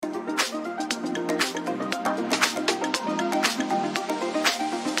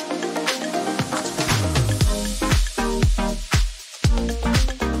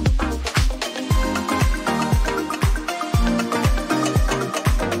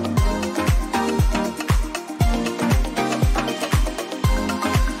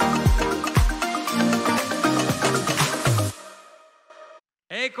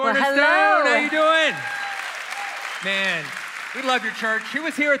Man, we love your church. Who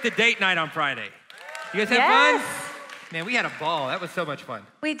was here at the date night on Friday? You guys had fun? Man, we had a ball. That was so much fun.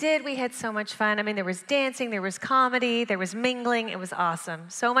 We did. We had so much fun. I mean, there was dancing, there was comedy, there was mingling. It was awesome.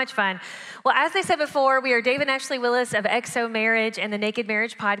 So much fun. Well, as I said before, we are Dave and Ashley Willis of XO Marriage and the Naked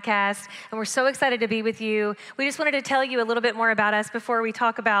Marriage Podcast, and we're so excited to be with you. We just wanted to tell you a little bit more about us before we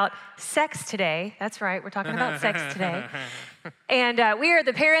talk about sex today. That's right. We're talking about sex today. And we are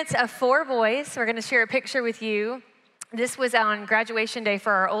the parents of 4 boys. We're going to share a picture with you. This was on graduation day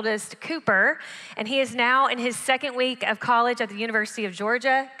for our oldest, Cooper, and he is now in his 2nd week of college at the University of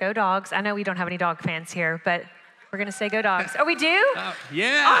Georgia. Go Dogs. I know we don't have any dog fans here, but we're going to say go Dogs. Oh, we do?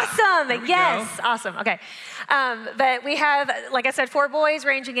 Yeah. Awesome. Yes. Awesome. Okay. But we have, like I said, 4 boys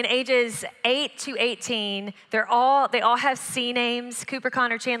ranging in ages 8 to 18. They all have C names, Cooper,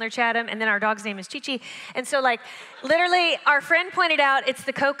 Connor, Chandler, Chatham, and then our dog's name is Chi-Chi. And so, literally, our friend pointed out it's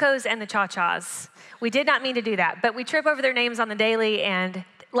the Cocos and the Cha-Chas. We did not mean to do that, but we trip over their names on the daily, and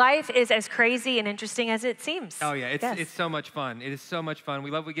life is as crazy and interesting as it seems. Oh, yeah. It's so much fun. It is so much fun. We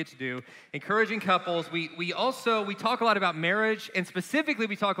love what we get to do. Encouraging couples. We talk a lot about marriage, and specifically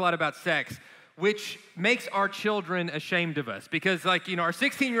we talk a lot about sex, which makes our children ashamed of us. Because, our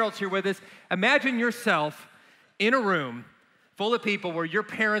 16-year-old's here with us. Imagine yourself in a room full of people where your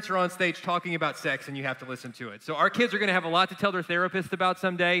parents are on stage talking about sex, and you have to listen to it. So our kids are going to have a lot to tell their therapist about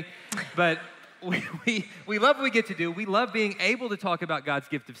someday, but we love what we get to do. We love being able to talk about God's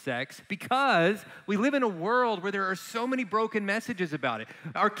gift of sex because we live in a world where there are so many broken messages about it.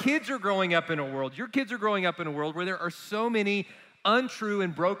 Our kids are growing up in a world, your kids are growing up in a world where there are so many untrue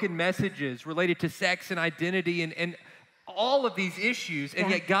and broken messages related to sex and identity and all of these issues. And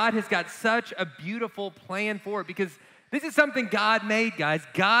yet God has got such a beautiful plan for it because this is something God made, guys.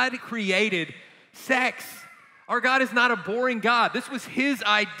 God created sex. Our God is not a boring God. This was his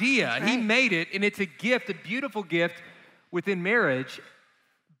idea. Right. He made it, and it's a gift, a beautiful gift within marriage.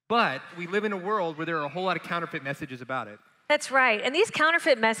 But we live in a world where there are a whole lot of counterfeit messages about it. That's right. And these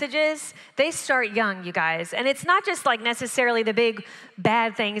counterfeit messages, they start young, you guys. And it's not just necessarily the big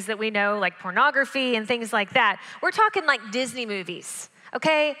bad things that we know, like pornography and things like that. We're talking like Disney movies.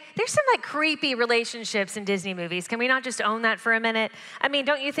 Okay, there's some creepy relationships in Disney movies. Can we not just own that for a minute? I mean,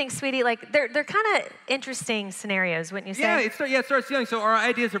 don't you think, sweetie, they're kind of interesting scenarios, wouldn't you say? Yeah, it starts young. So our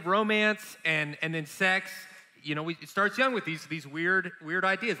ideas of romance and then sex, it starts young with these weird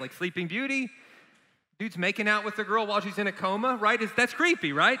ideas like Sleeping Beauty. Dude's making out with the girl while she's in a coma, right? That's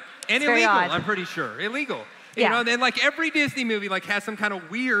creepy, right? And illegal, I'm pretty sure. Illegal. Yeah. And then every Disney movie has some kind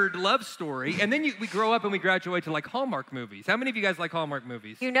of weird love story. And then we grow up and we graduate to Hallmark movies. How many of you guys like Hallmark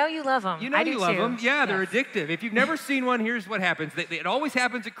movies? You know you love them. I do love too. them. Yeah, they're addictive. If you've never seen one, here's what happens. It always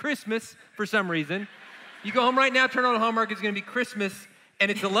happens at Christmas for some reason. You go home right now, turn on Hallmark, it's going to be Christmas. And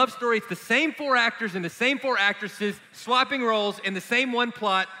it's a love story. It's the same 4 actors and the same 4 actresses swapping roles in the same one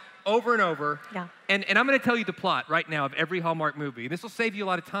plot over and over. Yeah. And I'm going to tell you the plot right now of every Hallmark movie. And this will save you a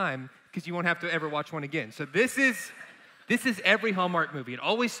lot of time because you won't have to ever watch one again. So this is every Hallmark movie. It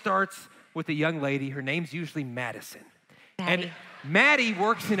always starts with a young lady. Her name's usually Madison. Maddie. And Maddie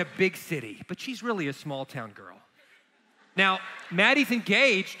works in a big city, but she's really a small town girl. Now, Maddie's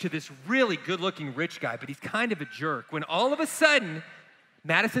engaged to this really good-looking rich guy, but he's kind of a jerk. When all of a sudden,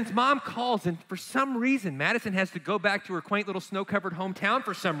 Madison's mom calls, and for some reason, Madison has to go back to her quaint little snow-covered hometown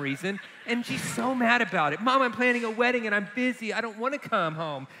for some reason, and she's so mad about it. Mom, I'm planning a wedding, and I'm busy. I don't want to come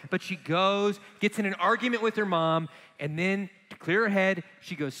home. But she goes, gets in an argument with her mom, and then, to clear her head,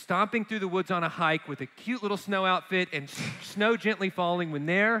 she goes stomping through the woods on a hike with a cute little snow outfit and snow gently falling. When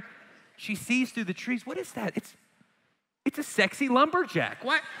there, she sees through the trees. What is that? It's a sexy lumberjack.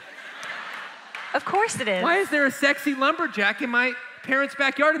 Why? Of course it is. Why is there a sexy lumberjack in my parents'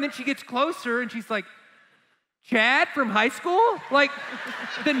 backyard? And then she gets closer and she's like, Chad from high school?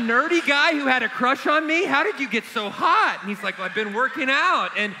 The nerdy guy who had a crush on me? How did you get so hot? And he's like, well, I've been working out.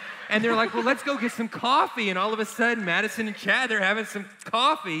 And they're like, well, let's go get some coffee. And all of a sudden, Madison and Chad, they're having some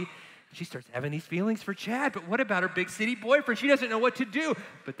coffee. She starts having these feelings for Chad, but what about her big city boyfriend? She doesn't know what to do,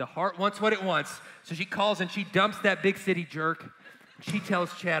 but the heart wants what it wants. So she calls and she dumps that big city jerk. She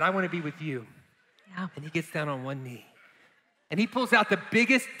tells Chad, I want to be with you. Yeah. And he gets down on one knee. And he pulls out the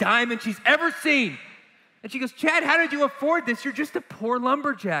biggest diamond she's ever seen. And she goes, Chad, how did you afford this? You're just a poor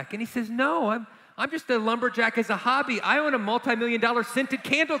lumberjack. And he says, no, I'm just a lumberjack as a hobby. I own a multi-million-dollar scented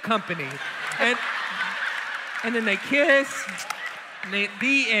candle company. And then they kiss.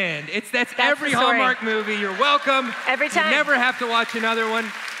 The end. That's every Hallmark movie. You're welcome. Every time. You never have to watch another one.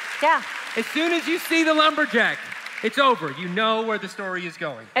 Yeah. As soon as you see the lumberjack, it's over. You know where the story is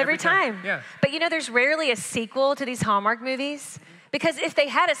going. Every time. Yeah. But there's rarely a sequel to these Hallmark movies. Because if they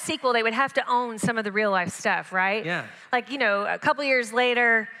had a sequel, they would have to own some of the real life stuff, right? Yeah. Like, a couple years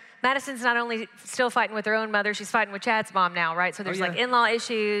later, Madison's not only still fighting with her own mother, she's fighting with Chad's mom now, right? So there's like in-law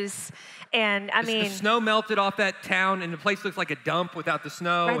issues. And the snow melted off that town and the place looks like a dump without the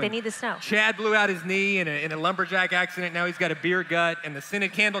snow. Right, they need the snow. Chad blew out his knee in a lumberjack accident. Now he's got a beer gut and the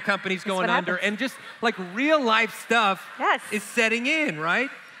Scented Candle Company's going under. And just like real life stuff is setting in, right?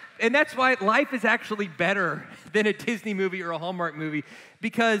 And that's why life is actually better than a Disney movie or a Hallmark movie,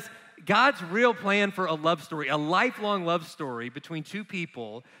 because God's real plan for a love story, a lifelong love story between two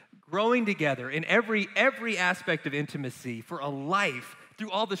people growing together in every aspect of intimacy for a life, through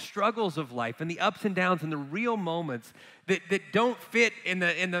all the struggles of life and the ups and downs and the real moments that don't fit in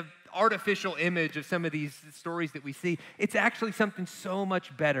the artificial image of some of these stories that we see. It's actually something so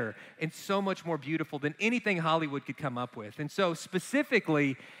much better and so much more beautiful than anything Hollywood could come up with. And so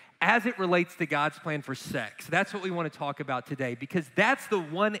specifically, as it relates to God's plan for sex, that's what we want to talk about today, because that's the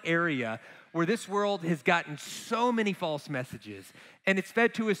one area where this world has gotten so many false messages, and it's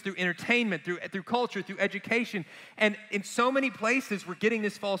fed to us through entertainment, through culture, through education, and in so many places we're getting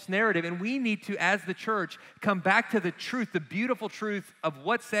this false narrative, and we need to, as the church, come back to the truth, the beautiful truth of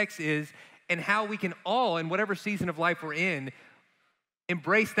what sex is and how we can all, in whatever season of life we're in,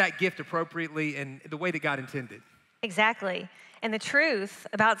 embrace that gift appropriately and the way that God intended. Exactly. And the truth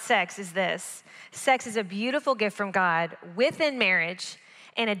about sex is this: sex is a beautiful gift from God within marriage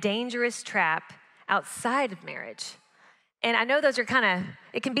and a dangerous trap outside of marriage. And I know those are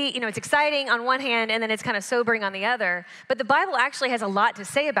it can be, it's exciting on one hand and then it's kind of sobering on the other. But the Bible actually has a lot to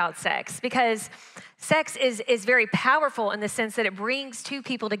say about sex, because sex is very powerful in the sense that it brings two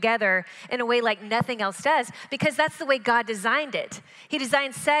people together in a way like nothing else does, because that's the way God designed it. He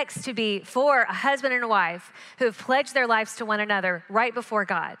designed sex to be for a husband and a wife who have pledged their lives to one another right before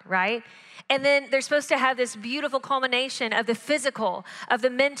God, right? And then they're supposed to have this beautiful culmination of the physical, of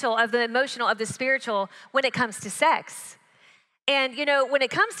the mental, of the emotional, of the spiritual when it comes to sex. And, when it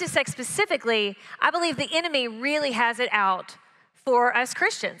comes to sex specifically, I believe the enemy really has it out for us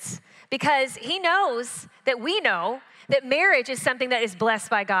Christians, because he knows that we know that marriage is something that is blessed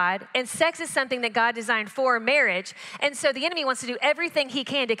by God, and sex is something that God designed for marriage. And so the enemy wants to do everything he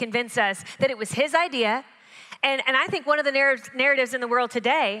can to convince us that it was his idea. And I think one of the narratives in the world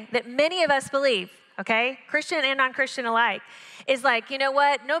today that many of us believe, okay, Christian and non-Christian alike, is like, you know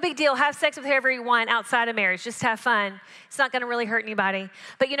what, no big deal, have sex with whoever you want outside of marriage, just have fun. It's not gonna really hurt anybody.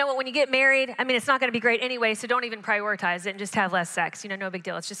 But you know what, when you get married, it's not gonna be great anyway, so don't even prioritize it and just have less sex. No big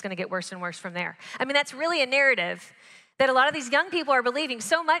deal, it's just gonna get worse and worse from there. That's really a narrative that a lot of these young people are believing,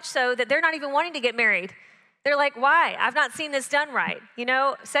 so much so that they're not even wanting to get married. They're like, why? I've not seen this done right.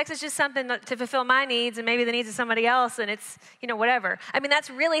 Sex is just something to fulfill my needs and maybe the needs of somebody else, and it's, whatever.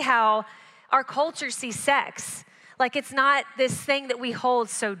 That's really how our culture sees sex. Like, it's not this thing that we hold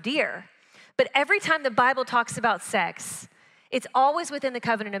so dear. But every time the Bible talks about sex, it's always within the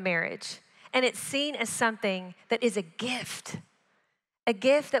covenant of marriage. And it's seen as something that is a gift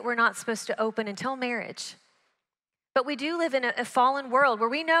that we're not supposed to open until marriage. But we do live in a fallen world where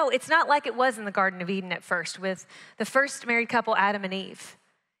we know it's not like it was in the Garden of Eden at first with the first married couple, Adam and Eve.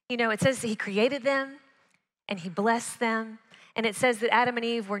 It says that he created them and he blessed them. And it says that Adam and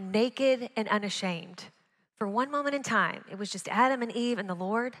Eve were naked and unashamed. For one moment in time, it was just Adam and Eve and the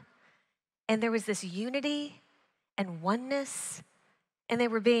Lord. And there was this unity and oneness. And they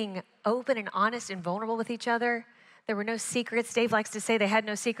were being open and honest and vulnerable with each other. There were no secrets. Dave likes to say they had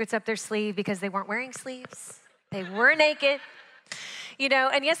no secrets up their sleeve because they weren't wearing sleeves. They were naked.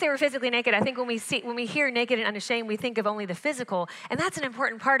 And yes, they were physically naked. I think when we hear naked and unashamed, we think of only the physical. And that's an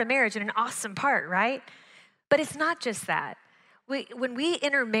important part of marriage and an awesome part, right? But it's not just that. When we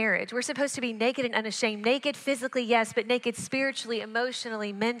enter marriage, we're supposed to be naked and unashamed. Naked physically, yes, but naked spiritually,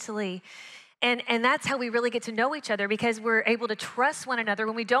 emotionally, mentally. And that's how we really get to know each other, because we're able to trust one another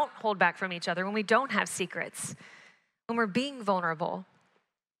when we don't hold back from each other, when we don't have secrets, when we're being vulnerable.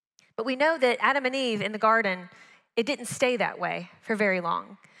 But we know that Adam and Eve in the garden, it didn't stay that way for very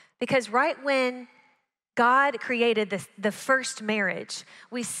long. Because right when God created the first marriage,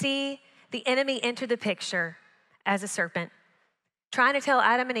 we see the enemy enter the picture as a serpent, trying to tell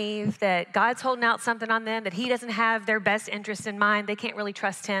Adam and Eve that God's holding out something on them, that he doesn't have their best interest in mind. They can't really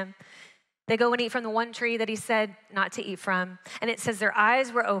trust him. They go and eat from the one tree that he said not to eat from. And it says their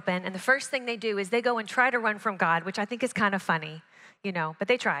eyes were open. And the first thing they do is they go and try to run from God, which I think is kind of funny, but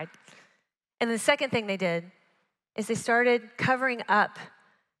they tried. And the second thing they did is they started covering up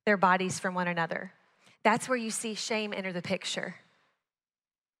their bodies from one another. That's where you see shame enter the picture.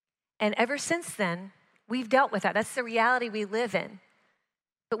 And ever since then, we've dealt with that. That's the reality we live in.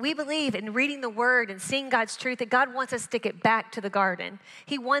 But we believe in reading the word and seeing God's truth that God wants us to get back to the garden.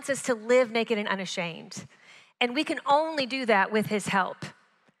 He wants us to live naked and unashamed. And we can only do that with his help.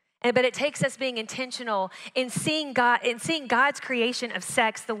 But it takes us being intentional in seeing God's creation of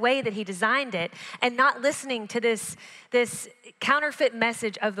sex the way that he designed it and not listening to this counterfeit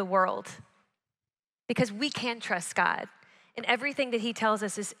message of the world. Because we can trust God. And everything that he tells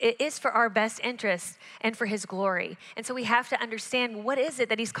us is for our best interest and for his glory. And so we have to understand what is it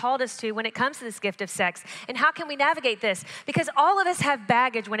that he's called us to when it comes to this gift of sex. And how can we navigate this? Because all of us have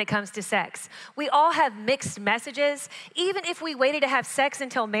baggage when it comes to sex. We all have mixed messages. Even if we waited to have sex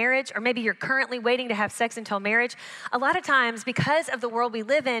until marriage, or maybe you're currently waiting to have sex until marriage, a lot of times because of the world we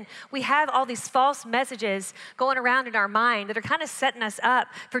live in, we have all these false messages going around in our mind that are kind of setting us up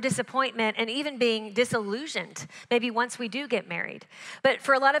for disappointment and even being disillusioned, maybe once we do get married. But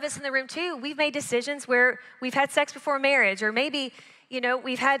for a lot of us in the room too, we've made decisions where we've had sex before marriage, or maybe,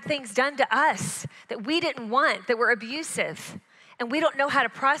 we've had things done to us that we didn't want, that were abusive, and we don't know how to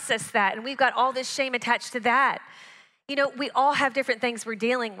process that, and we've got all this shame attached to that. We all have different things we're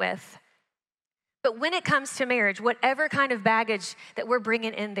dealing with. But when it comes to marriage, whatever kind of baggage that we're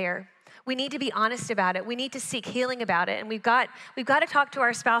bringing in there, we need to be honest about it. We need to seek healing about it, and we've got to talk to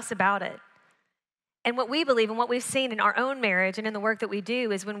our spouse about it. And what we believe and what we've seen in our own marriage and in the work that we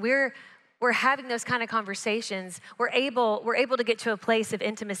do is when we're having those kind of conversations, we're able to get to a place of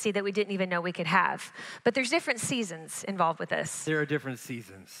intimacy that we didn't even know we could have. But there's different seasons involved with this. There are different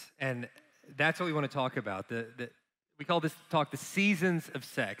seasons, and that's what we want to talk about. We call this talk the seasons of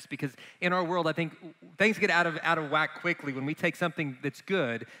sex, because in our world, I think things get out of whack quickly when we take something that's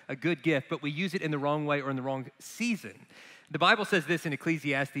good, a good gift, but we use it in the wrong way or in the wrong season. The Bible says this in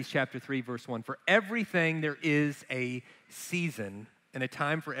Ecclesiastes chapter 3, verse 1, "For everything there is a season and a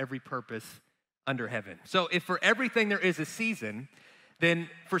time for every purpose under heaven." So if for everything there is a season, then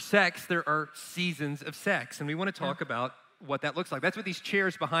for sex, there are seasons of sex. And we want to talk about what that looks like. That's what these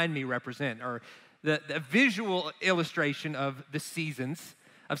chairs behind me represent, or the visual illustration of the seasons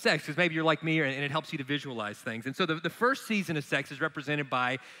of sex, because maybe you're like me and it helps you to visualize things. And so the first season of sex is represented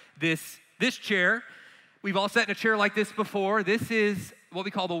by this chair. We've all sat in a chair like this before. This is what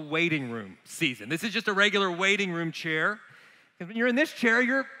we call the waiting room season. This is just a regular waiting room chair. And when you're in this chair,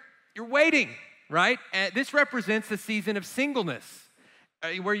 you're waiting, right? This represents the season of singleness,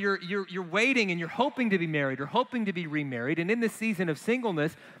 where you're waiting and you're hoping to be married or hoping to be remarried. And in this season of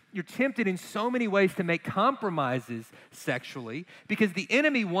singleness, you're tempted in so many ways to make compromises sexually, because the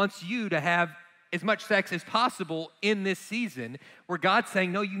enemy wants you to have as much sex as possible in this season, where God's saying,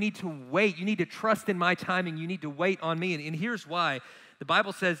 no, you need to wait. You need to trust in my timing. You need to wait on me. And here's why. The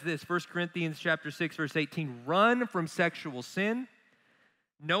Bible says this, 1 Corinthians chapter 6, verse 18, "Run from sexual sin.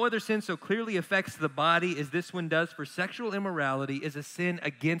 No other sin so clearly affects the body as this one does, for sexual immorality is a sin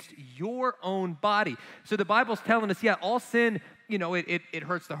against your own body." So the Bible's telling us, all sin, it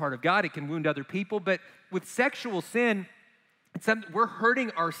hurts the heart of God. It can wound other people. But with sexual sin, we're hurting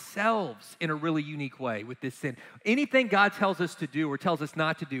ourselves in a really unique way with this sin. Anything God tells us to do or tells us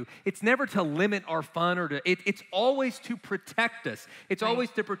not to do, it's never to limit our fun it's always to protect us. It's always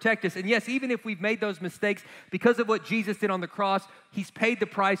to protect us. And yes, even if we've made those mistakes, because of what Jesus did on the cross, he's paid the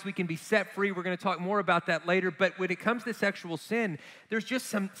price. We can be set free. We're going to talk more about that later. But when it comes to sexual sin, there's just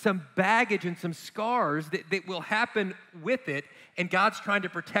some baggage and some scars that will happen with it. And God's trying to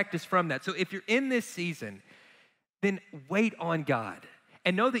protect us from that. So if you're in this season, then wait on God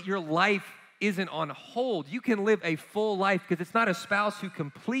and know that your life isn't on hold. You can live a full life, because it's not a spouse who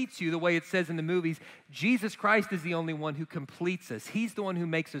completes you the way it says in the movies. Jesus Christ is the only one who completes us. He's the one who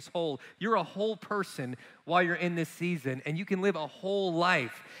makes us whole. You're a whole person while you're in this season, and you can live a whole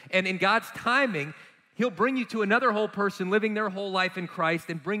life. And in God's timing, he'll bring you to another whole person living their whole life in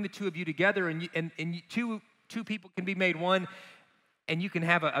Christ and bring the two of you together, and two people can be made one. And you can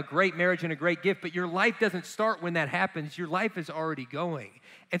have a great marriage and a great gift, but your life doesn't start when that happens. Your life is already going.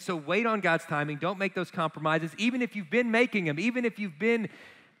 And so wait on God's timing. Don't make those compromises, even if you've been making them, even if you've been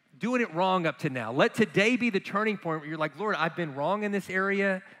doing it wrong up to now. Let today be the turning point where you're like, Lord, I've been wrong in this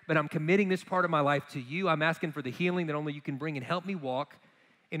area, but I'm committing this part of my life to you. I'm asking for the healing that only you can bring, and help me walk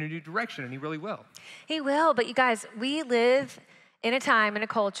in a new direction. And he really will. He will. But you guys, we live in a time, in a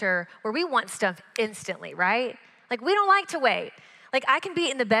culture where we want stuff instantly, right? Like, we don't like to wait. Like I can be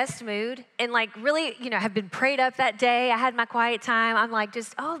in the best mood and like really, have been prayed up that day. I had my quiet time. I'm like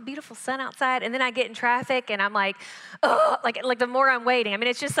just, oh, beautiful sun outside. And then I get in traffic and I'm like, oh, like the more I'm waiting. I mean,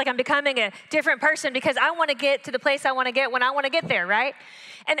 it's just like I'm becoming a different person because I want to get to the place I want to get when I want to get there, right?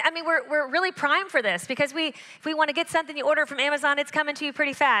 And I mean, we're really primed for this because if we want to get something you order from Amazon, it's coming to you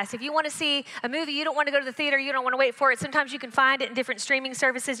pretty fast. If you want to see a movie, you don't want to go to the theater, you don't want to wait for it. Sometimes you can find it in different streaming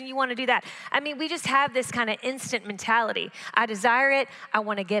services and you want to do that. I mean, we just have this kind of instant mentality. I desire it, I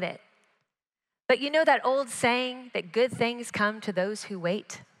want to get it. But you know that old saying that good things come to those who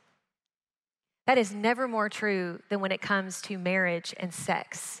wait? That is never more true than when it comes to marriage and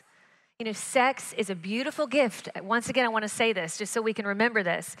sex. Sex is a beautiful gift. Once again, I want to say this just so we can remember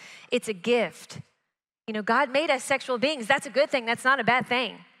this. It's a gift. God made us sexual beings. That's a good thing. That's not a bad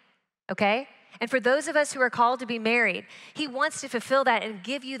thing, okay? And for those of us who are called to be married, he wants to fulfill that and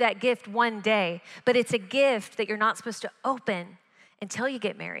give you that gift one day. But it's a gift that you're not supposed to open until you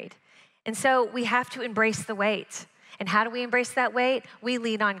get married. And so we have to embrace the wait. And how do we embrace that wait? We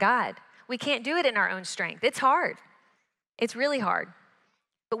lean on God. We can't do it in our own strength. It's hard. It's really hard.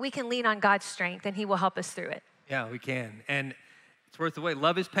 But we can lean on God's strength and he will help us through it. Yeah, we can. And it's worth the wait.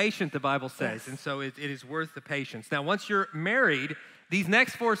 Love is patient, the Bible says. Yes. And so it is worth the patience. Now, once you're married, these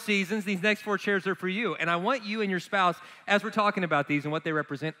next 4 seasons, these next 4 chairs are for you. And I want you and your spouse, as we're talking about these and what they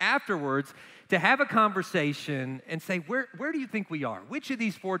represent afterwards, to have a conversation and say, where do you think we are? Which of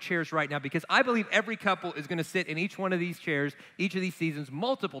these 4 chairs right now? Because I believe every couple is going to sit in each one of these chairs, each of these seasons,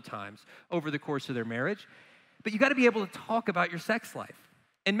 multiple times over the course of their marriage. But you got to be able to talk about your sex life.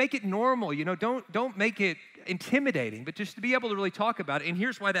 And make it normal, don't make it intimidating, but just to be able to really talk about it. And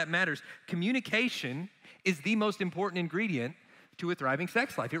here's why that matters. Communication is the most important ingredient to a thriving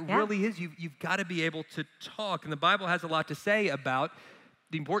sex life. It really is. You've got to be able to talk. And the Bible has a lot to say about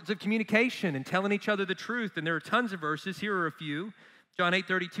the importance of communication and telling each other the truth. And there are tons of verses. Here are a few. John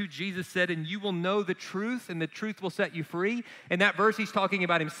 8:32, Jesus said, and you will know the truth, and the truth will set you free. In that verse, he's talking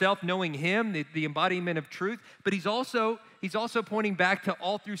about himself, knowing him, the embodiment of truth. But he's also pointing back to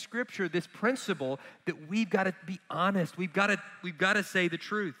all through Scripture this principle that we've got to be honest. We've got to say the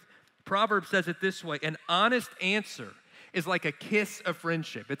truth. Proverbs says it this way: an honest answer is like a kiss of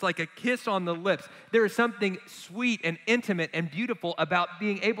friendship. It's like a kiss on the lips. There is something sweet and intimate and beautiful about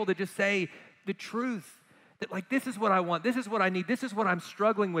being able to just say the truth. That like, this is what I want, this is what I need, this is what I'm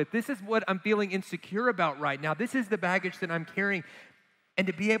struggling with, this is what I'm feeling insecure about right now, this is the baggage that I'm carrying, and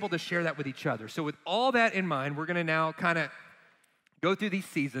to be able to share that with each other. So with all that in mind, we're gonna now kind of go through these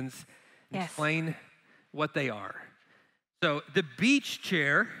seasons and explain what they are. So the beach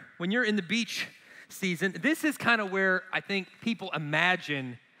chair, when you're in the beach season, this is kind of where I think people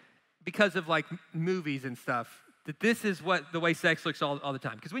imagine, because of like movies and stuff, that this is the way sex looks all the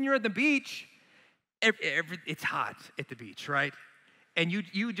time. Because when you're at the beach, it's hot at the beach, right? And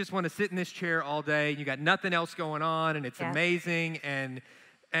you just want to sit in this chair all day, and you got nothing else going on, and it's amazing, and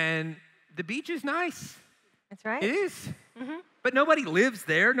the beach is nice. That's right. It is. Mm-hmm. But nobody lives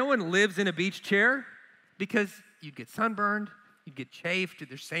there. No one lives in a beach chair because you'd get sunburned, you'd get chafed,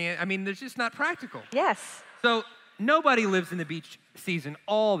 there's sand. I mean, there's just not practical. Yes. So nobody lives in the beach season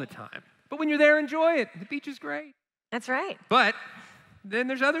all the time. But when you're there, enjoy it. The beach is great. That's right. But then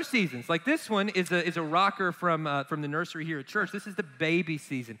there's other seasons. Like this one is a rocker from the nursery here at church. This is the baby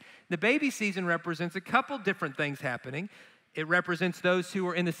season. The baby season represents a couple different things happening. It represents those who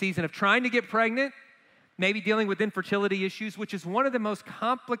are in the season of trying to get pregnant, maybe dealing with infertility issues, which is one of the most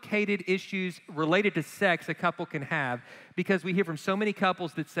complicated issues related to sex a couple can have, because we hear from so many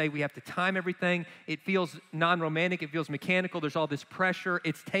couples that say we have to time everything. It feels non-romantic. It feels mechanical. There's all this pressure.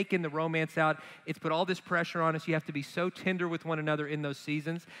 It's taken the romance out. It's put all this pressure on us. You have to be so tender with one another in those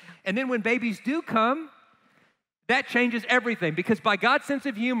seasons. And then when babies do come, that changes everything, because by God's sense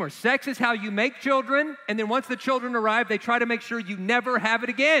of humor, sex is how you make children, and then once the children arrive, they try to make sure you never have it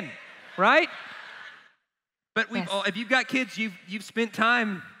again, right? But if you've got kids, you've spent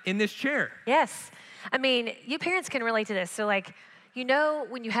time in this chair. Yes. I mean, you parents can relate to this. So like,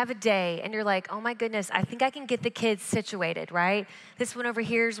 when you have a day and you're like, oh my goodness, I think I can get the kids situated, right? This one over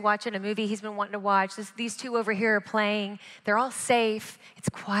here is watching a movie he's been wanting to watch. These two over here are playing. They're all safe. It's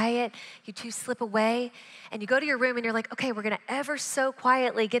quiet. You two slip away and you go to your room and you're like, okay, we're going to ever so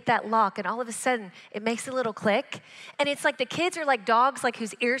quietly get that lock. And all of a sudden it makes a little click. And it's like the kids are like dogs, like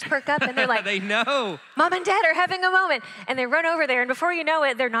whose ears perk up and they're like, they know. Mom and Dad are having a moment. And they run over there. And before you know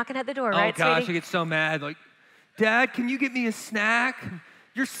it, they're knocking at the door, right, Oh gosh, sweetie? I get so mad. Like, Dad, can you get me a snack?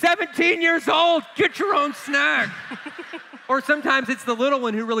 You're 17 years old. Get your own snack. Or sometimes it's the little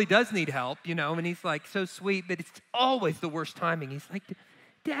one who really does need help, and he's like so sweet, but it's always the worst timing. He's like,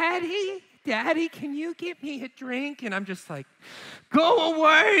 Daddy, Daddy, can you get me a drink? And I'm just like, go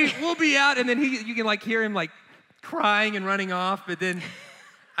away, we'll be out. And then you can like hear him like crying and running off, but then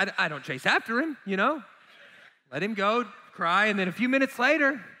I don't chase after him, you know? Let him go, cry, and then a few minutes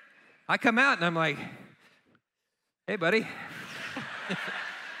later, I come out and I'm like, hey, buddy.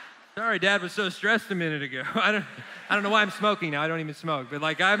 Sorry, Dad was so stressed a minute ago. I don't know why I'm smoking now. I don't even smoke, but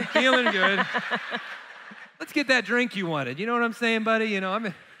like I'm feeling good. Let's get that drink you wanted. You know what I'm saying, buddy? You know,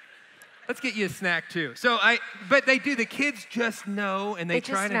 let's get you a snack too. But they do. The kids just know, and they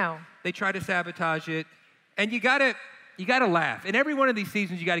try to sabotage it. And you gotta laugh. In every one of these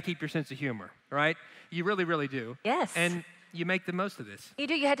seasons, you gotta keep your sense of humor, right? You really, really do. Yes. And you make the most of this. You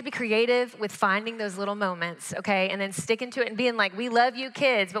do. You have to be creative with finding those little moments, okay? And then sticking to it and being like, we love you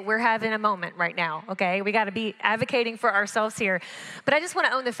kids, but we're having a moment right now, okay? We got to be advocating for ourselves here. But I just want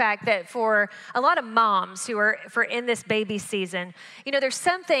to own the fact that for a lot of moms who are in this baby season, you know, there's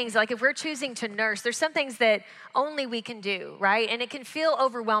some things, like if we're choosing to nurse, there's some things that only we can do, right? And it can feel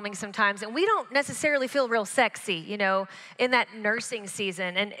overwhelming sometimes. And we don't necessarily feel real sexy, you know, in that nursing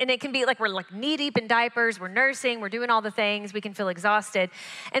season. And it can be like we're like knee deep in diapers, we're nursing, we're doing all the things. We can feel exhausted.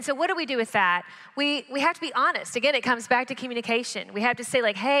 And so what do we do with that? We have to be honest. Again, it comes back to communication. We have to say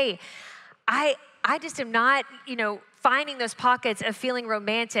like, hey, I just am not, you know, finding those pockets of feeling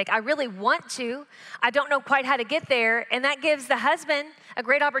romantic. I really want to. I don't know quite how to get there. And that gives the husband a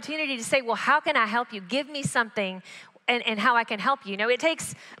great opportunity to say, well, how can I help you? Give me something and how I can help you. You know, it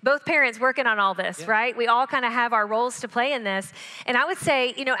takes both parents working on all this, right? We all kind of have our roles to play in this. And I would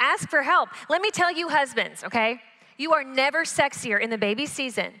say, you know, ask for help. Let me tell you husbands, okay? You are never sexier in the baby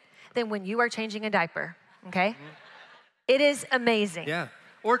season than when you are changing a diaper, okay? Mm-hmm. It is amazing. Yeah.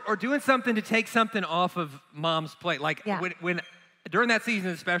 Or doing something to take something off of mom's plate. Like when during that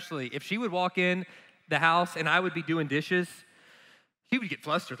season especially, if she would walk in the house and I would be doing dishes, she would get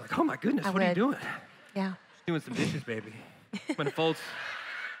flustered. Like, oh my goodness, what are you doing? Yeah. Doing some dishes, baby. I'm gonna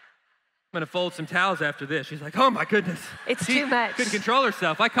fold some towels after this. She's like, oh my goodness. It's too much. Couldn't control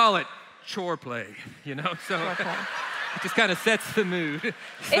herself. I call it chore play, you know? So it just kind of sets the mood.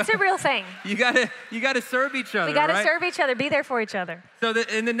 So it's a real thing. You gotta serve each other. We gotta right? serve each other, be there for each other. So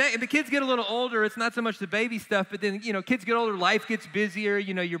the kids get a little older. It's not so much the baby stuff, but then, you know, kids get older, life gets busier.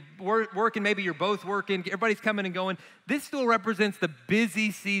 You know, you're working, maybe you're both working. Everybody's coming and going. This still represents the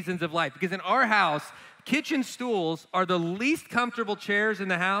busy seasons of life because in our house, kitchen stools are the least comfortable chairs in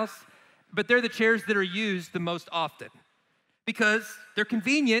the house, but they're the chairs that are used the most often. Because they're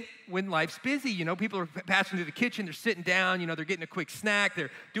convenient when life's busy. You know, people are passing through the kitchen, they're sitting down, you know, they're getting a quick snack, they're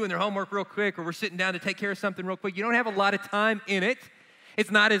doing their homework real quick, or we're sitting down to take care of something real quick. You don't have a lot of time in it.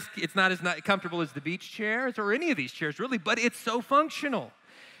 It's not as not comfortable as the beach chairs or any of these chairs, really, but it's so functional.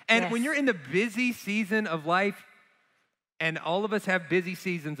 And when you're in the busy season of life, and all of us have busy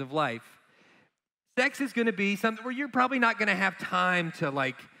seasons of life, sex is gonna be something where you're probably not gonna have time to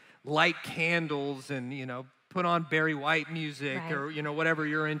like light candles and, you know, put on Barry White music or, you know, whatever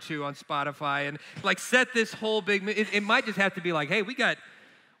you're into on Spotify and like set this whole big, it might just have to be like, hey, we got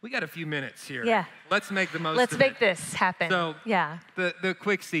a few minutes here. Yeah. Let's make the most of it. Let's make this happen. So the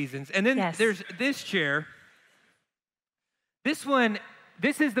quick seasons. And then there's this chair. This one,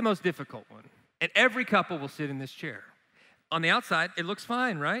 this is the most difficult one. And every couple will sit in this chair. On the outside, it looks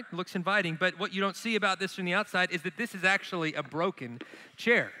fine, right? It looks inviting. But what you don't see about this from the outside is that this is actually a broken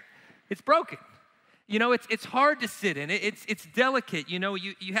chair. It's broken. You know, it's hard to sit in. It's delicate. You know,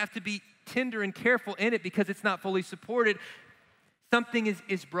 you have to be tender and careful in it because it's not fully supported. Something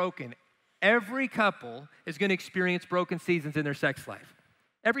is broken. Every couple is going to experience broken seasons in their sex life.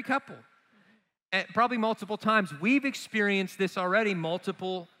 Every couple. And probably multiple times. We've experienced this already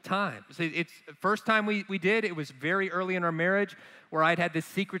multiple times. It's the first time we did, it was very early in our marriage where I'd had this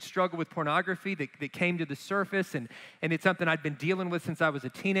secret struggle with pornography that came to the surface, and it's something I'd been dealing with since I was a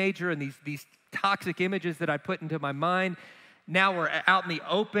teenager, and these toxic images that I put into my mind. Now we're out in the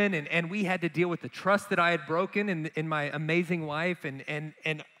open, and we had to deal with the trust that I had broken in my amazing wife, and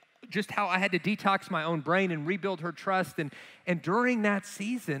just how I had to detox my own brain and rebuild her trust. And during that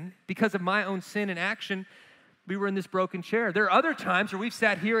season, because of my own sin and action, we were in this broken chair. There are other times where we've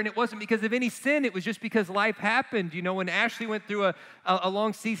sat here and it wasn't because of any sin, it was just because life happened. You know, when Ashley went through a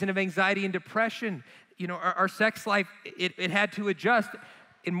long season of anxiety and depression, you know, our sex life, it had to adjust.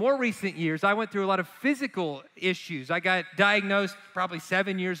 In more recent years, I went through a lot of physical issues. I got diagnosed probably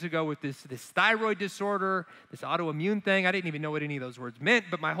 7 years ago with this thyroid disorder, this autoimmune thing. I didn't even know what any of those words meant,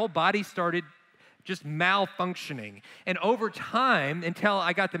 but my whole body started just malfunctioning. And over time, until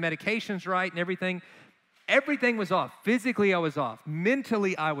I got the medications right and everything was off. Physically, I was off.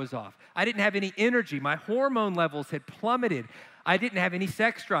 Mentally, I was off. I didn't have any energy. My hormone levels had plummeted. I didn't have any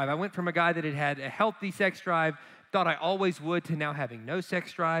sex drive. I went from a guy that had had a healthy sex drive, thought I always would, to now having no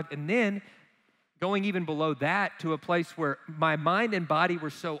sex drive. And then going even below that to a place where my mind and body were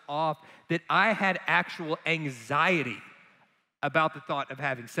so off that I had actual anxiety about the thought of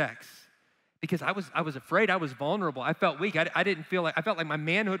having sex. Because I was afraid, I was vulnerable, I felt weak, I didn't feel like, I felt like my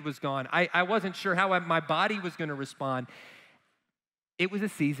manhood was gone. I wasn't sure how my body was gonna respond. It was a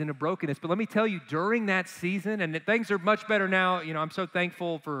season of brokenness. But let me tell you, during that season, and things are much better now, I'm so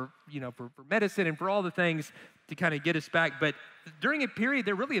thankful for medicine and for all the things to kind of get us back. But during a period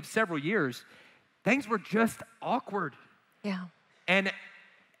there really of several years, things were just awkward. Yeah. And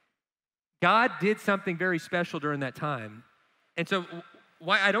God did something very special during that time. And so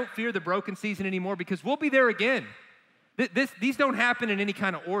why I don't fear the broken season anymore, because we'll be there again. These don't happen in any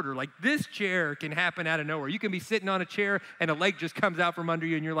kind of order. Like, this chair can happen out of nowhere. You can be sitting on a chair and a leg just comes out from under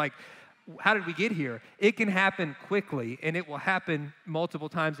you and you're like, how did we get here? It can happen quickly, and it will happen multiple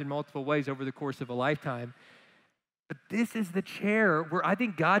times in multiple ways over the course of a lifetime. But this is the chair where I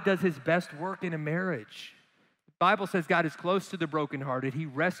think God does his best work in a marriage. The Bible says God is close to the brokenhearted. He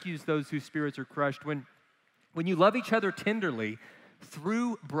rescues those whose spirits are crushed. When you love each other tenderly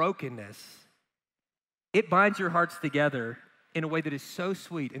through brokenness, it binds your hearts together in a way that is so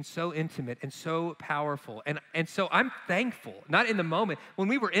sweet and so intimate and so powerful. And so I'm thankful, not in the moment. When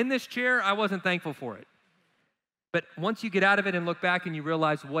we were in this chair, I wasn't thankful for it. But once you get out of it and look back and you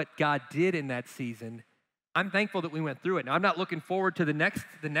realize what God did in that season, I'm thankful that we went through it. Now, I'm not looking forward to the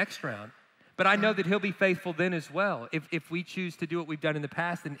next round, but I know that he'll be faithful then as well if we choose to do what we've done in the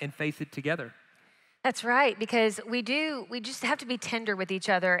past and face it together. That's right, because we just have to be tender with each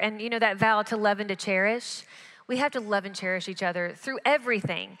other. And that vow to love and to cherish, we have to love and cherish each other through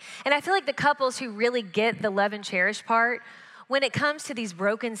everything. And I feel like the couples who really get the love and cherish part, when it comes to these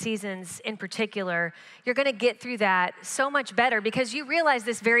broken seasons in particular, you're gonna get through that so much better, because you realize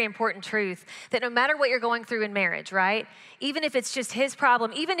this very important truth that no matter what you're going through in marriage, right? Even if it's just his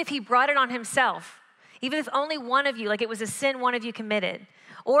problem, even if he brought it on himself, even if only one of you, like it was a sin one of you committed,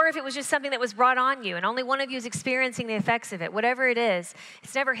 or if it was just something that was brought on you and only one of you is experiencing the effects of it, whatever it is,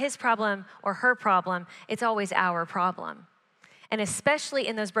 it's never his problem or her problem, it's always our problem. And especially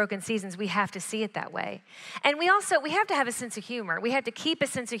in those broken seasons, we have to see it that way. And we have to have a sense of humor. We have to keep a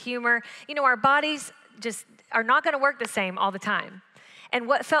sense of humor. Our bodies just are not gonna work the same all the time. And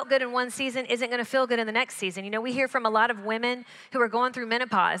what felt good in one season isn't gonna feel good in the next season. We hear from a lot of women who are going through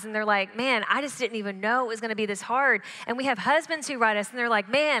menopause, and they're like, man, I just didn't even know it was gonna be this hard. And we have husbands who write us, and they're like,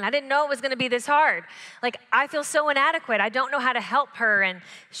 man, I didn't know it was gonna be this hard. Like, I feel so inadequate. I don't know how to help her, and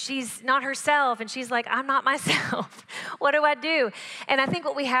she's not herself, and she's like, I'm not myself. What do I do? And I think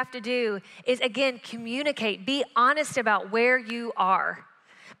what we have to do is, again, communicate, be honest about where you are.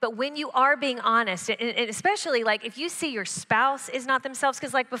 But when you are being honest, and especially like if you see your spouse is not themselves,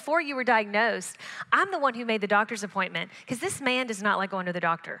 because like before you were diagnosed, I'm the one who made the doctor's appointment, because this man does not like going to the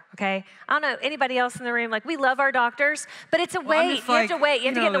doctor, okay? I don't know anybody else in the room, like we love our doctors, but it's a wait. You have to wait. You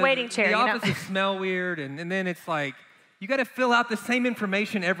have to get in the waiting chair. The offices smell weird, and then it's like, you got to fill out the same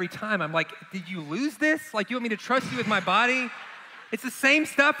information every time. I'm like, did you lose this? Like, you want me to trust you with my body? It's the same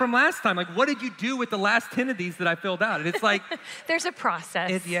stuff from last time. Like, what did you do with the last 10 of these that I filled out? And it's like... There's a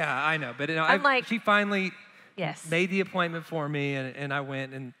process. Yeah, I know. But she finally made the appointment for me, and I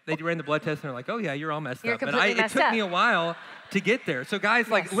went, and they ran the blood test, and they're like, oh, yeah, you're all messed up. But it took me a while to get there. So guys,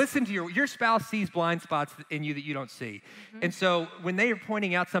 like, listen to your spouse sees blind spots in you that you don't see. Mm-hmm. And so when they are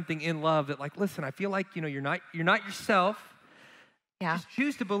pointing out something in love that, like, listen, I feel like, you're not yourself. Yeah. Just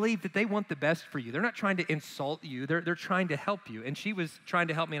choose to believe that they want the best for you. They're not trying to insult you. They're trying to help you. And she was trying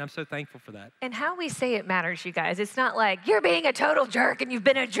to help me, and I'm so thankful for that. And how we say it matters, you guys. It's not like, you're being a total jerk and you've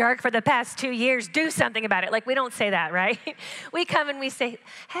been a jerk for the past 2 years. Do something about it. Like, we don't say that, right? We come and we say,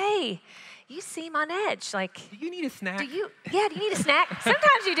 hey, you seem on edge. Like, do you need a snack? Do you need a snack?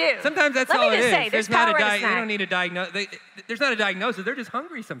 Sometimes you do. Sometimes that's all it is. Say, there's power in a snack. They don't need a diagnosis. There's not a diagnosis. They're just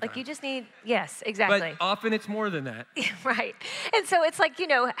hungry sometimes. Like, you just need, yes, exactly. But often it's more than that. Right. And so it's like,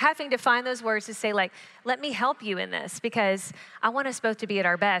 having to find those words to say, like, let me help you in this, because I want us both to be at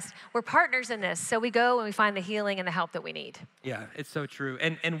our best. We're partners in this. So we go and we find the healing and the help that we need. Yeah, it's so true.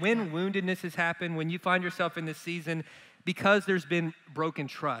 And when woundedness has happened, when you find yourself in this season, because there's been broken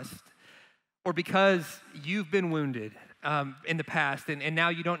trust, or because you've been wounded in the past, and now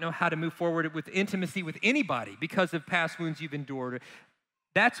you don't know how to move forward with intimacy with anybody because of past wounds you've endured,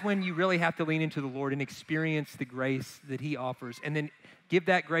 that's when you really have to lean into the Lord and experience the grace that he offers, and then give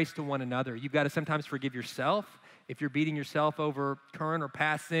that grace to one another. You've got to sometimes forgive yourself. If you're beating yourself over current or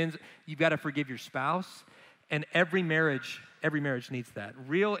past sins, you've got to forgive your spouse. And every marriage needs that.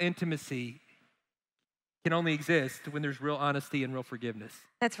 Real intimacy can only exist when there's real honesty and real forgiveness.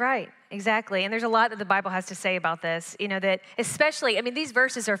 That's right, exactly. And there's a lot that the Bible has to say about this, that especially, these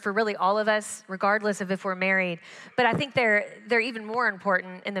verses are for really all of us, regardless of if we're married, but I think they're even more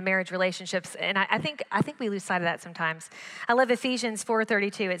important in the marriage relationships, and I think we lose sight of that sometimes. I love Ephesians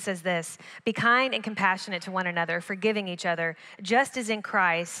 4:32. It says this: "Be kind and compassionate to one another, forgiving each other, just as in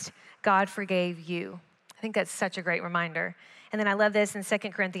Christ God forgave you." I think that's such a great reminder. And then I love this in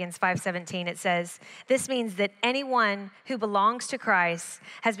 2 Corinthians 5:17. It says, "This means that anyone who belongs to Christ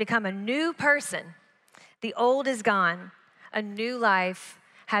has become a new person. The old is gone. A new life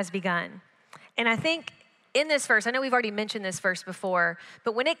has begun." And I think in this verse, I know we've already mentioned this verse before,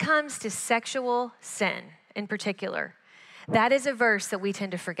 but when it comes to sexual sin in particular, that is a verse that we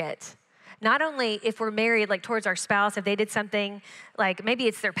tend to forget. Not only if we're married, like towards our spouse, if they did something, like maybe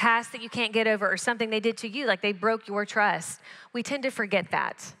it's their past that you can't get over or something they did to you, like they broke your trust, we tend to forget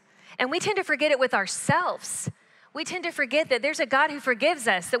that. And we tend to forget it with ourselves. We tend to forget that there's a God who forgives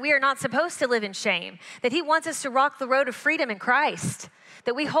us, that we are not supposed to live in shame, that he wants us to walk the road of freedom in Christ,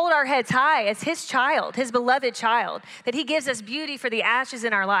 that we hold our heads high as his child, his beloved child, that he gives us beauty for the ashes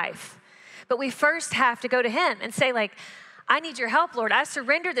in our life. But we first have to go to him and say, like, I need your help, Lord. I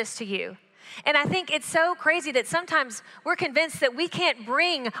surrender this to you. And I think it's so crazy that sometimes we're convinced that we can't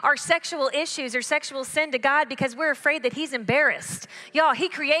bring our sexual issues or sexual sin to God because we're afraid that he's embarrassed. Y'all, he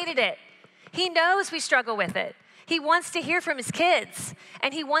created it. He knows we struggle with it. He wants to hear from his kids,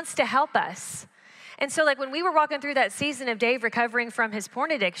 and he wants to help us. And so like when we were walking through that season of Dave recovering from his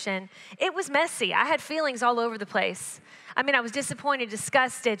porn addiction, it was messy. I had feelings all over the place. I was disappointed,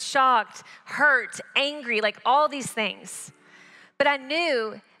 disgusted, shocked, hurt, angry, like all these things. But I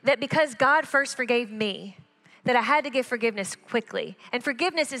knew that because God first forgave me, that I had to give forgiveness quickly. And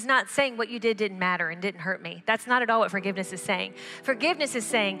forgiveness is not saying what you did didn't matter and didn't hurt me. That's not at all what forgiveness is saying. Forgiveness is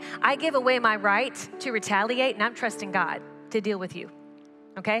saying, I give away my right to retaliate, and I'm trusting God to deal with you,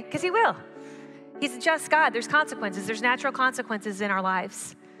 okay? Because he will. He's a just God. There's consequences. There's natural consequences in our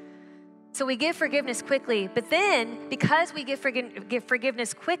lives. So we give forgiveness quickly, but then because we give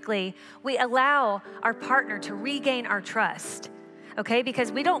forgiveness quickly, we allow our partner to regain our trust. Okay,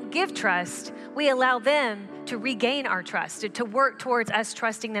 because we don't give trust, we allow them to regain our trust, to work towards us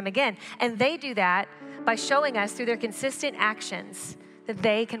trusting them again. And they do that by showing us through their consistent actions that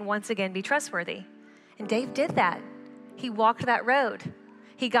they can once again be trustworthy. And Dave did that. He walked that road.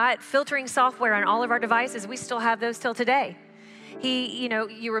 He got filtering software on all of our devices. We still have those till today.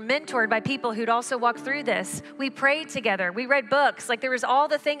 You were mentored by people who'd also walked through this. We prayed together. We read books. Like there was all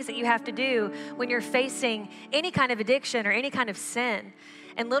the things that you have to do when you're facing any kind of addiction or any kind of sin.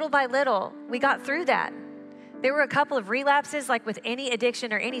 And little by little, we got through that. There were a couple of relapses, like with any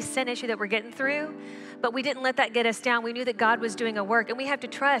addiction or any sin issue that we're getting through, but we didn't let that get us down. We knew that God was doing a work, and we have to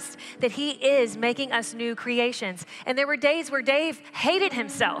trust that he is making us new creations. And there were days where Dave hated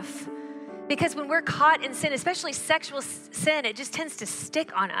himself. Because when we're caught in sin, especially sexual sin, it just tends to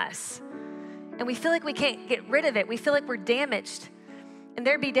stick on us. And we feel like we can't get rid of it. We feel like we're damaged. And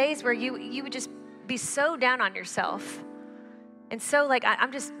there'd be days where you would just be so down on yourself. And so like,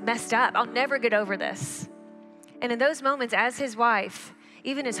 I'm just messed up. I'll never get over this. And in those moments, as his wife,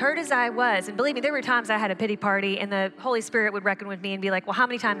 even as hurt as I was, and believe me, there were times I had a pity party and the Holy Spirit would reckon with me and be like, well, how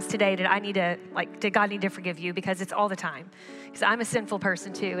many times today did God need to forgive you? Because it's all the time. Because I'm a sinful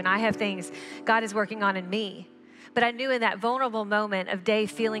person too, and I have things God is working on in me. But I knew in that vulnerable moment of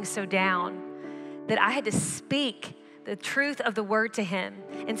Dave feeling so down that I had to speak the truth of the word to him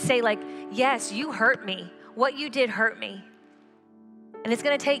and say like, yes, you hurt me. What you did hurt me. And it's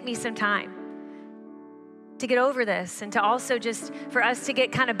gonna take me some time to get over this and to also just for us to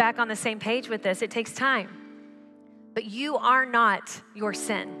get kind of back on the same page with this. It takes time. But you are not your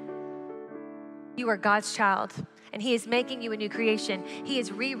sin. You are God's child, and he is making you a new creation. He is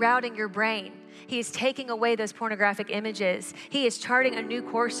rerouting your brain. He is taking away those pornographic images. He is charting a new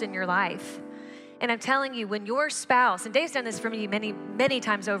course in your life. And I'm telling you, when your spouse, and Dave's done this for me many, many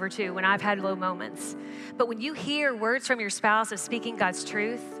times over too, when I've had low moments, but when you hear words from your spouse of speaking God's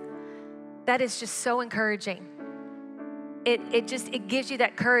truth, that is just so encouraging. It gives you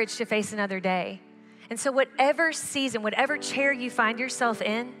that courage to face another day. And so whatever season, whatever chair you find yourself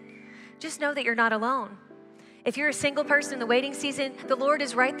in, just know that you're not alone. If you're a single person in the waiting season, the Lord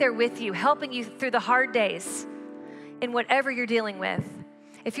is right there with you, helping you through the hard days in whatever you're dealing with.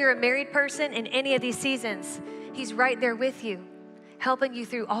 If you're a married person in any of these seasons, he's right there with you, helping you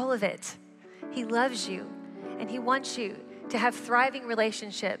through all of it. He loves you, and he wants you to have thriving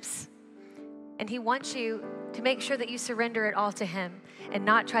relationships. And he wants you to make sure that you surrender it all to him and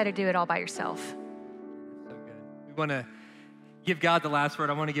not try to do it all by yourself. So good. We want to give God the last word.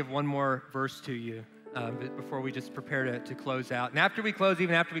 I want to give one more verse to you. but before we just prepare to close out. And after we close,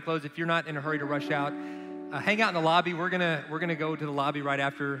 if you're not in a hurry to rush out, hang out in the lobby. We're gonna go to the lobby right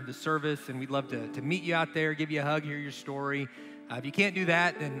after the service, and we'd love to meet you out there, give you a hug, hear your story. If you can't do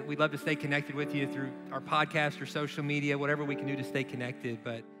that, then we'd love to stay connected with you through our podcast or social media, whatever we can do to stay connected.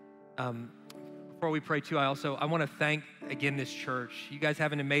 But before we pray too, I want to thank again this church. You guys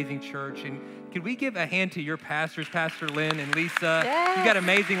have an amazing church, and could we give a hand to your pastors, Pastor Lynn and Lisa? Yes. You got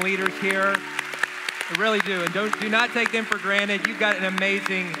amazing leaders here. I really do, and do not take them for granted. You've got an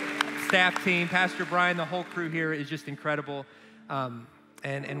amazing staff team. Pastor Brian, the whole crew here is just incredible,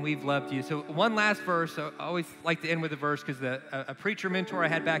 and we've loved you. So one last verse. I always like to end with a verse because a preacher mentor I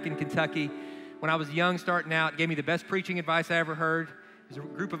had back in Kentucky when I was young, starting out, gave me the best preaching advice I ever heard. There's a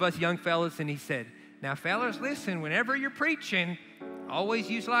group of us young fellas, and he said, "Now, fellas, listen, whenever you're preaching, always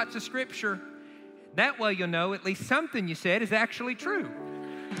use lots of scripture. That way you'll know at least something you said is actually true."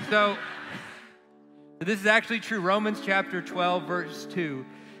 So this is actually true. Romans chapter 12, verse 2.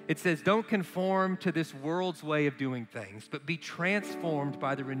 It says, "Don't conform to this world's way of doing things, but be transformed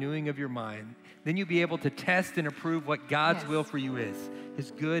by the renewing of your mind. Then you'll be able to test and approve what God's will for you is,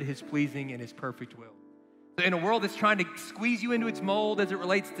 his good, his pleasing, and his perfect will." So in a world that's trying to squeeze you into its mold as it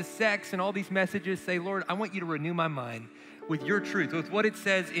relates to sex and all these messages, say, "Lord, I want you to renew my mind with your truth, with what it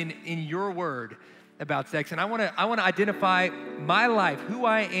says in your word about sex. And I want to identify my life, who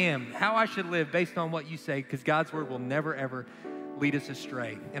I am, how I should live based on what you say, because God's word will never, ever lead us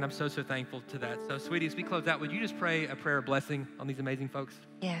astray." And I'm so thankful to that. So, sweetie, as we close out, would you just pray a prayer of blessing on these amazing folks?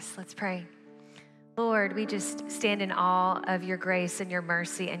 Yes, let's pray. Lord, we just stand in awe of your grace and your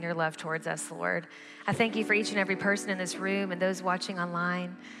mercy and your love towards us, Lord. I thank you for each and every person in this room and those watching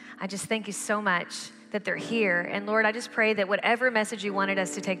online. I just thank you so much that they're here. And Lord, I just pray that whatever message you wanted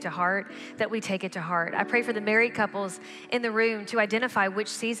us to take to heart, that we take it to heart. I pray for the married couples in the room to identify which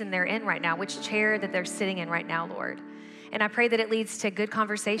season they're in right now, which chair that they're sitting in right now, Lord. And I pray that it leads to good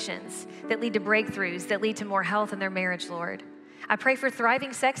conversations, that lead to breakthroughs, that lead to more health in their marriage, Lord. I pray for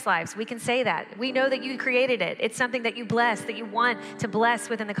thriving sex lives. We can say that. We know that you created it. It's something that you bless, that you want to bless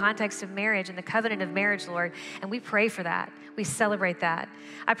within the context of marriage and the covenant of marriage, Lord. And we pray for that. We celebrate that.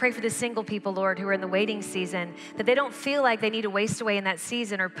 I pray for the single people, Lord, who are in the waiting season, that they don't feel like they need to waste away in that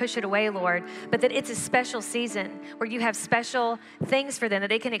season or push it away, Lord, but that it's a special season where you have special things for them that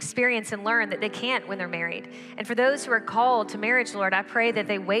they can experience and learn that they can't when they're married. And for those who are called to marriage, Lord, I pray that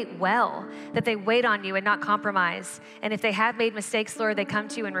they wait well, that they wait on you and not compromise. And if they have made mistakes, Lord, they come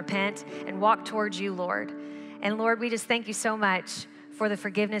to you and repent and walk towards you, Lord. And Lord, we just thank you so much for the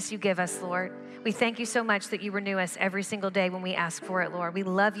forgiveness you give us, Lord. We thank you so much that you renew us every single day when we ask for it, Lord. We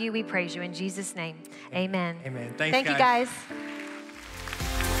love you. We praise you. In Jesus' name, amen. Amen. Thank you, guys.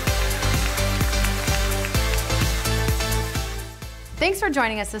 Thanks for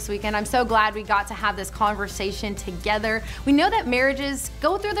joining us this weekend. I'm so glad we got to have this conversation together. We know that marriages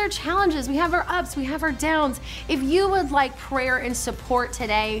go through their challenges. We have our ups, we have our downs. If you would like prayer and support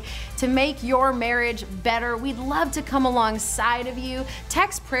today to make your marriage better, we'd love to come alongside of you.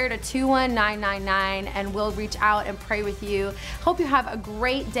 Text prayer to 21999 and we'll reach out and pray with you. Hope you have a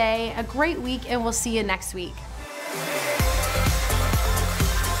great day, a great week, and we'll see you next week.